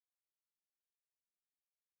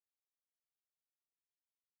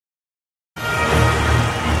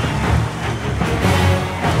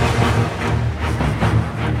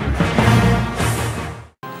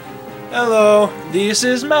Hello, this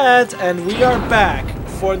is Matt, and we are back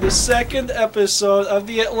for the second episode of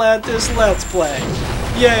the Atlantis Let's Play.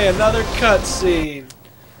 Yay, another cutscene.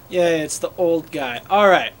 Yay, it's the old guy.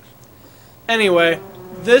 Alright. Anyway,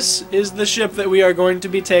 this is the ship that we are going to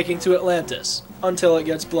be taking to Atlantis until it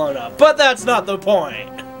gets blown up. But that's not the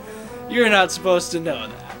point. You're not supposed to know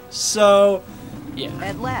that. So, yeah.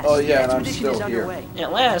 At last, oh yeah, and I'm still here.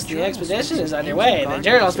 At last, the expedition is underway. The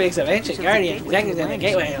journal speaks of ancient guardians protecting the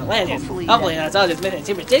gateway in Atlantis. Hopefully that's all just been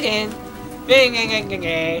superstition.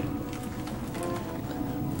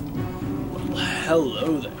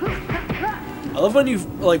 Hello there. I love when you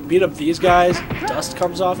like beat up these guys, dust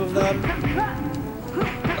comes off of them.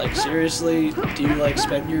 Like seriously, do you like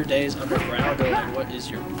spend your days underground or like what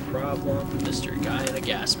is your problem, Mr. Guy in a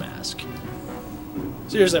gas mask?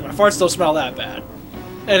 Seriously, my farts don't smell that bad.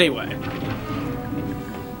 Anyway.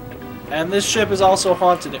 And this ship is also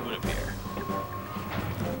haunted, it would appear.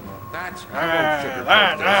 That's We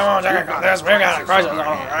got a crisis on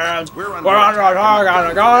our hands. We're under attack and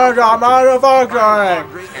the guns are manufacturing.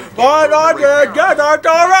 Why not get to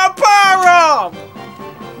repair them?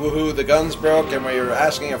 Woohoo, the guns broke and we were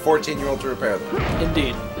asking a 14-year-old to repair them.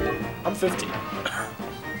 Indeed. I'm 15.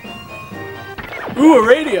 Ooh, a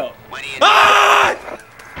radio. Ah!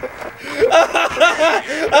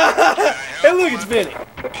 Hey, look, it's Vinny.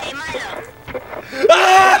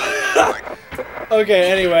 Ah!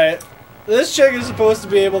 Okay, anyway. This chick is supposed to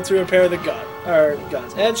be able to repair the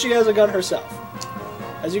guns. And she has a gun herself.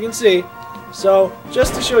 As you can see. So,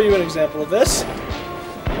 just to show you an example of this.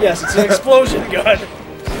 Yes, it's an explosion gun.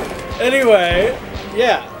 Anyway,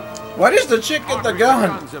 yeah. Why does the chick get the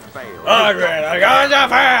gun? Audrey, the guns have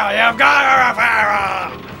failed! You've got to repair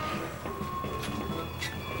them!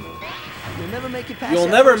 You'll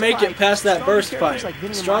never make it past that burst pipe.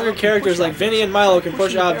 Stronger characters like Vinny and Milo can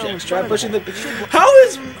push objects. Try pushing the... How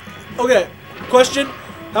is... Okay, question.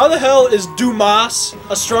 How the hell is Dumas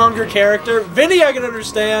a stronger character? Vinny I can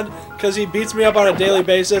understand, because he beats me up on a daily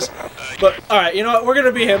basis. But, alright, you know what? We're going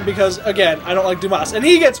to be him, because, again, I don't like Dumas. And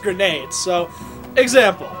he gets grenades, so...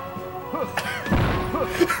 Example.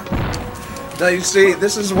 Now, you see,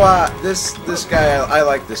 this is why... This guy, I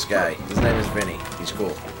like this guy. His name is Vinny. He's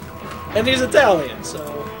cool. And he's Italian, so...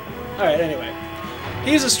 Alright, anyway.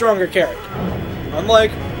 He's a stronger character.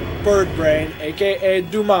 Unlike Birdbrain, a.k.a.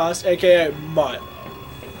 Dumas, a.k.a. Milo.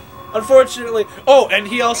 Unfortunately... Oh, and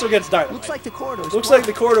he also gets dynamite. Looks like the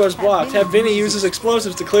corridor is blocked. Have Vinny use his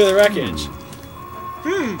explosives to clear the wreckage.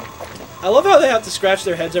 I love how they have to scratch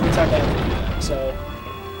their heads every time they have to do that, so...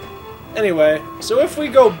 Anyway, so if we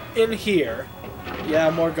go in here... Yeah,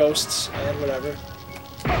 more ghosts and whatever.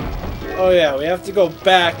 Oh yeah, we have to go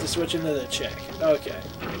back to switch into the chick. Okay.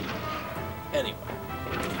 Anyway.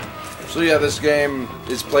 So yeah, this game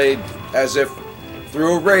is played as if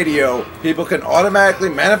through a radio, people can automatically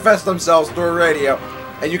manifest themselves through a radio,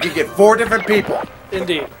 and you can get 4 different people.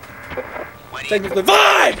 Indeed. Technically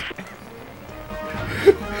 5!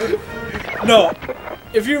 No.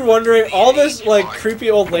 If you're wondering, all this, like,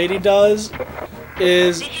 creepy old lady does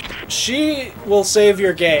is she will save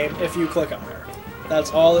your game if you click on her.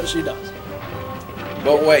 That's all that she does.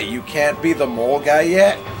 But wait, you can't be the mole guy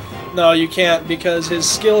yet? No, you can't, because his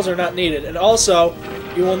skills are not needed. And also,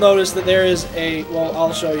 you will notice that there is a... Well,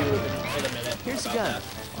 I'll show you in a minute. Here's the gun.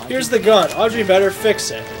 Here's the gun. Audrey better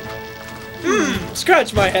fix it.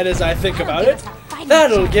 Scratch my head as I think about it.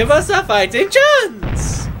 That'll give us a fighting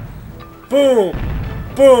chance! Boom!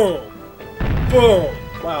 Boom! Boom!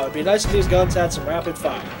 Wow, it'd be nice if these guns had some rapid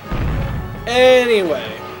fire.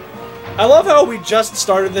 Anyway... I love how we just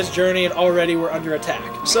started this journey and already we're under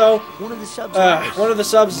attack. So, one of the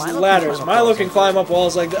subs ladders. Milo can climb up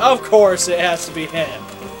walls like that. Of course it has to be him.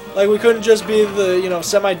 Like, we couldn't just be the, you know,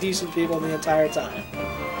 semi-decent people the entire time.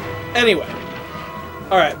 Anyway.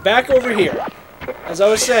 Alright, back over here. As I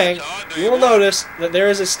was saying, you will notice that there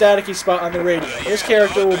is a staticky spot on the radio. This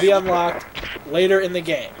character will be unlocked later in the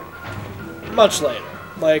game. Much later.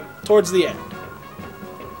 Like, towards the end.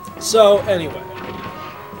 So, anyway.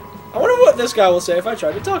 I wonder what this guy will say if I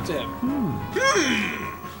try to talk to him.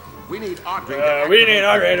 We need Audrey. We need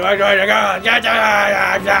Audrey to activate the gun.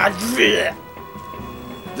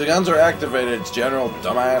 The guns are activated, General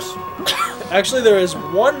Dumbass. Actually, there is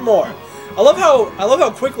one more. I love how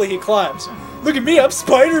quickly he climbs. Look at me, I'm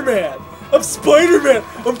Spider-Man. I'm Spider-Man.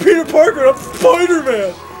 I'm Peter Parker. I'm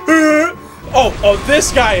Spider-Man. Oh,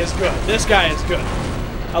 this guy is good. This guy is good.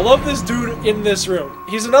 I love this dude in this room.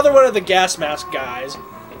 He's another one of the gas mask guys.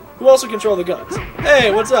 Who also control the guns.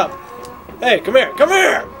 Hey, what's up? Hey, come here. Come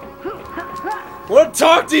here! I want to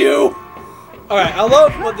talk to you! Alright, I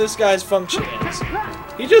love what this guy's function is.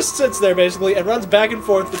 He just sits there, basically, and runs back and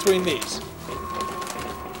forth between these.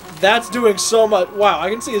 That's doing so much. Wow,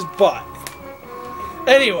 I can see his butt.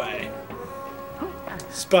 Anyway.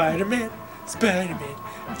 Spider-Man, Spider-Man,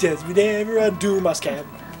 does whatever a Dumas can.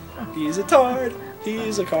 He's a tard,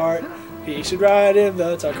 he's a cart, he should ride in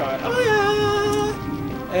the tar cart. Oh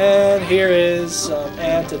yeah! And here is some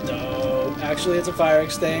antidote. Actually, it's a fire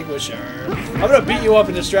extinguisher. I'm gonna beat you up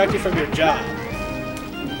and distract you from your job.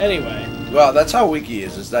 Anyway. Well, that's how weak he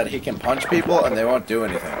is that he can punch people and they won't do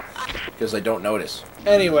anything. Because they don't notice.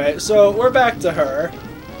 Anyway, so we're back to her.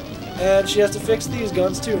 And she has to fix these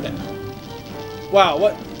guns too now. Wow,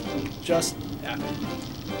 what just happened?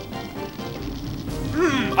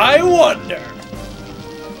 I wonder.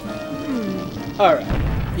 Alright,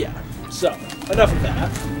 yeah. So, enough of that.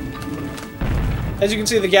 As you can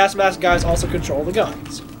see, the gas mask guys also control the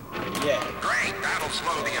guns. Yeah. Great, that'll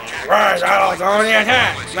slow the attack. Right, that'll slow the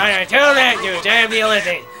attack. But until then, you damn the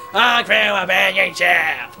Ulysses. I'll create a banging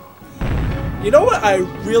shaft. You know what I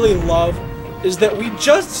really love? Is that we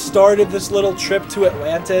just started this little trip to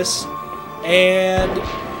Atlantis. And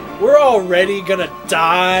we're already gonna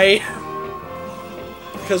die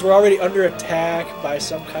because we're already under attack by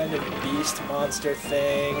some kind of beast monster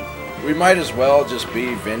thing. We might as well just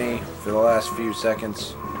be Vinny for the last few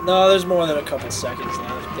seconds. No, there's more than a couple seconds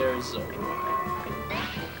left. There's a...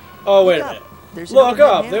 Oh, wait a minute. Look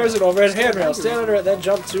up! There's an overhead handrail. Stand under it, then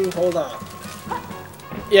jump to hold on.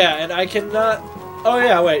 Yeah, and I cannot... Oh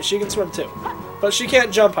yeah, wait, she can swim too. But she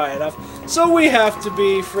can't jump high enough. So we have to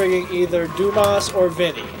be frigging either Dumas or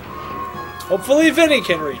Vinny. Hopefully Vinny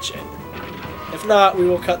can reach it. If not, we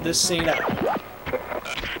will cut this scene out.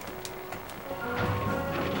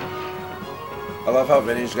 I love how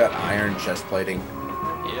Vinny's got iron chest plating.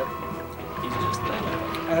 Yep. He's just that.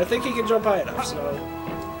 And I think he can jump high enough, so...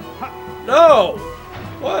 No!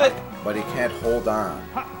 What? But he can't hold on.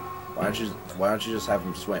 Why don't you just have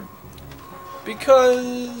him swim?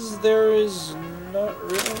 Because there is not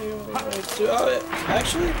really a way to... Oh,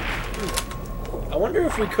 actually... I wonder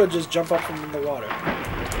if we could just jump up from the water.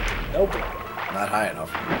 Nope. Not high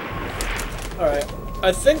enough. Alright.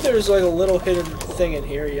 I think there's like a little hidden thing in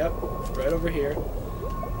here. Yep. Right over here.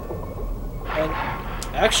 And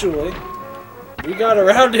actually, we got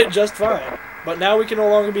around it just fine. But now we can no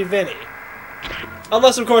longer be Vinny.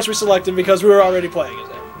 Unless, of course, we select him because we were already playing as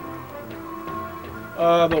him.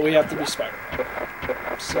 But we have to be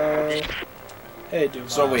Spider-Man. So, hey,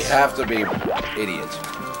 Dumas. So we have to be idiots.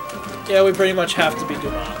 Yeah, we pretty much have to be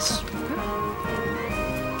Dumas.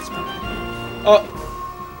 Oh,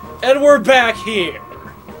 and we're back here.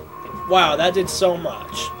 Wow, that did so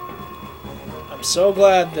much. I'm so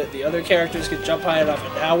glad that the other characters could jump high enough,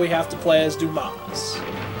 and now we have to play as Dumas.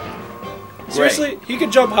 Seriously, he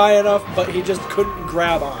could jump high enough, but he just couldn't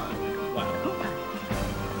grab on. Wow.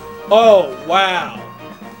 Oh, wow.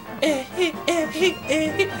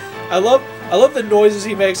 I love the noises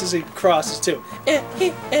he makes as he crosses too.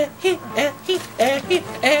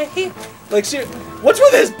 Like, seriously, what's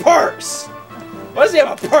with his purse? Why does he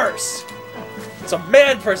have a purse? It's a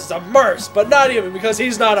man purse, it's a merce, but not even because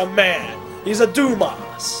he's not a man. He's a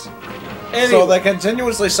Dumas. Anyway. So they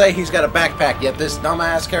continuously say he's got a backpack, yet this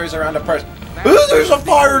dumbass carries around a purse. There's a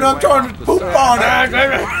fire and I'm trying to poop on it!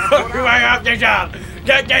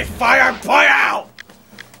 Get this fire put out!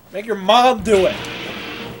 Make your mom do it.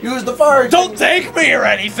 Use the fire! Don't thank me or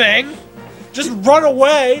anything! Just run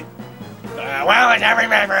away! Well, it's every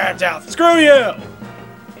man for himself. Screw you!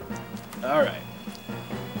 Alright.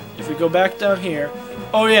 If we go back down here...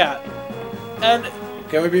 Oh yeah. And...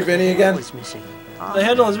 Can we be Vinny again? The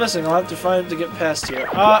handle is missing. I'll have to find it to get past here.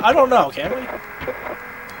 I don't know. Can we?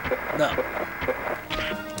 No.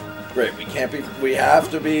 Great, we can't be... We have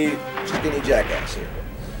to be skinny jackass here.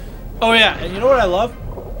 Oh yeah, and you know what I love?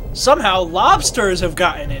 Somehow lobsters have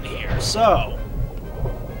gotten in here, so...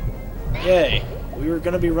 Yay. We were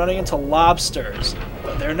gonna be running into lobsters.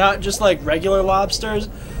 But they're not just like regular lobsters.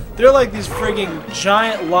 They're like these frigging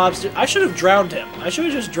giant lobsters. I should have drowned him. I should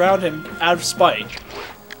have just drowned him out of spite.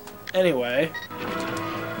 Anyway.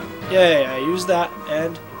 Yay, I used that,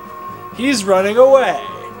 and... He's running away.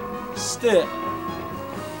 Still.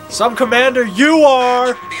 Some commander you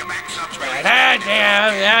are!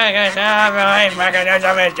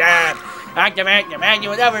 Activate the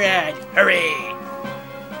manual override! Hurry!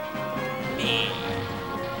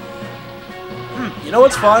 You know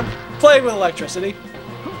what's fun? Playing with electricity.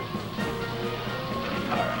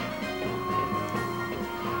 Alright.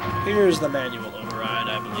 Here's the manual override,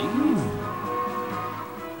 I believe.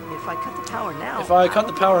 If I cut the power now... If I cut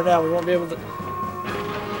the power now, we won't be able to...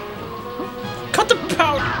 Cut the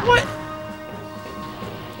power! What?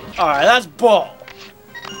 Alright, that's bull.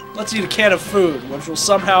 Let's eat a can of food, which will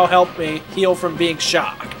somehow help me heal from being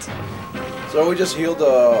shocked. So we just healed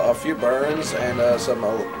a few burns and some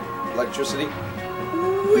electricity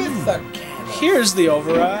with a can. Here's the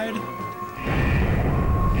override.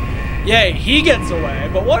 Yay, he gets away,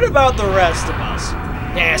 but what about the rest of us?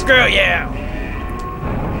 Nah, screw you!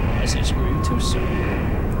 I say screw you too, sir.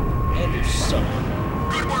 And your son.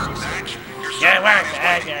 Good work, Zach. You're Good work,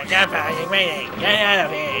 Zach. Get out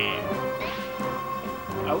of here.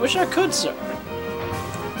 I wish I could, sir.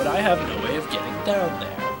 But I have no way of getting down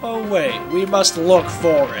there. Oh, wait. We must look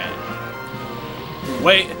for it.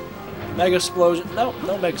 Wait. Mega explosion. No,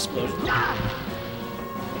 no mega explosion.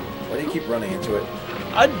 Why do you keep running into it?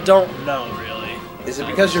 I don't know, really. Is it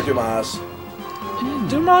because you're Dumas?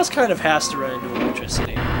 Dumas kind of has to run into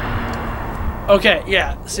electricity. Okay,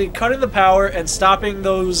 yeah. See, cutting the power and stopping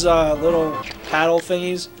those little paddle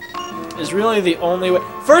thingies is really the only way.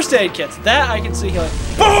 First aid kits. That I can see healing.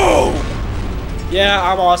 Boom! Yeah,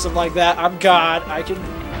 I'm awesome like that. I'm God. I can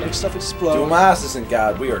make stuff explode. Dumas isn't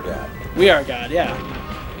God. We are God. We are God, yeah.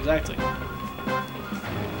 Exactly.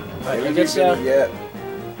 Alright, I guess, yet.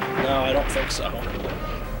 no, I don't think so.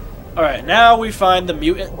 Alright, now we find the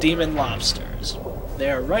mutant demon lobsters. They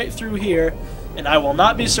are right through here, and I will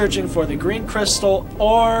not be searching for the green crystal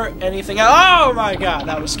or anything else. Oh my god,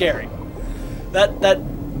 that was scary. That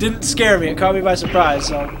didn't scare me, it caught me by surprise,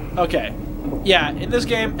 so, okay. Yeah, in this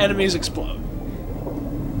game, enemies explode.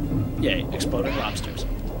 Yay, exploding lobsters.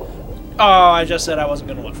 Oh, I just said I wasn't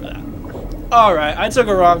going to look for that. Alright, I took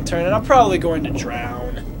a wrong turn, and I'm probably going to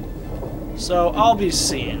drown. So, I'll be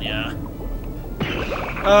seeing ya.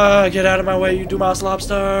 Get out of my way, you Dumas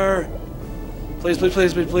lobster! Please, please,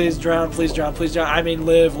 please, please, please, drown, please drown, please drown. I mean,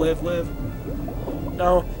 live, live, live.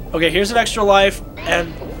 No. Okay, here's an extra life,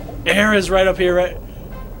 and air is right up here, right?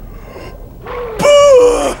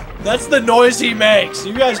 Boo! That's the noise he makes.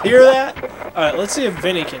 You guys hear that? Alright, let's see if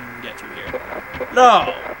Vinny can get through here.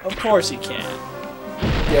 No, of course he can.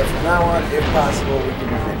 Yeah, from now on, if possible, we can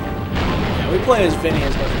be Vinny. Yeah, we play as Vinny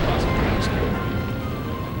as much as possible.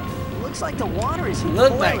 Looks like the water is hitting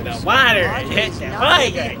Look like the water is hitting the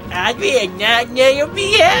fire. Audrey and Vinny, you'll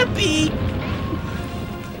be happy.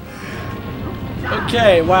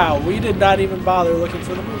 Okay, wow, we did not even bother looking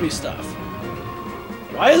for the movie stuff.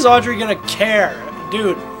 Why is Audrey gonna care?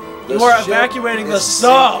 Dude, you are evacuating the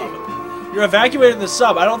sub. You're evacuating the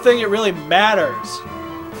sub. I don't think it really matters.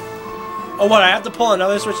 Oh, what? I have to pull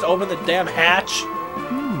another switch to open the damn hatch?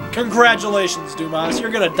 Congratulations, Dumas.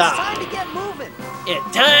 You're gonna die. Time to get moving.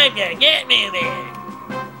 It's time to get moving.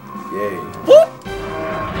 Yay. Whoop!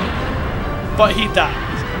 But he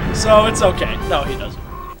dies. So it's okay. No, he doesn't.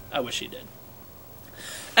 I wish he did.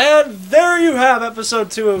 And there you have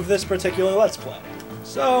episode 2 of this particular Let's Play.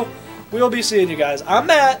 So, we'll be seeing you guys. I'm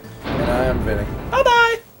Matt. And I am Vinny.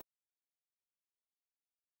 Bye-bye.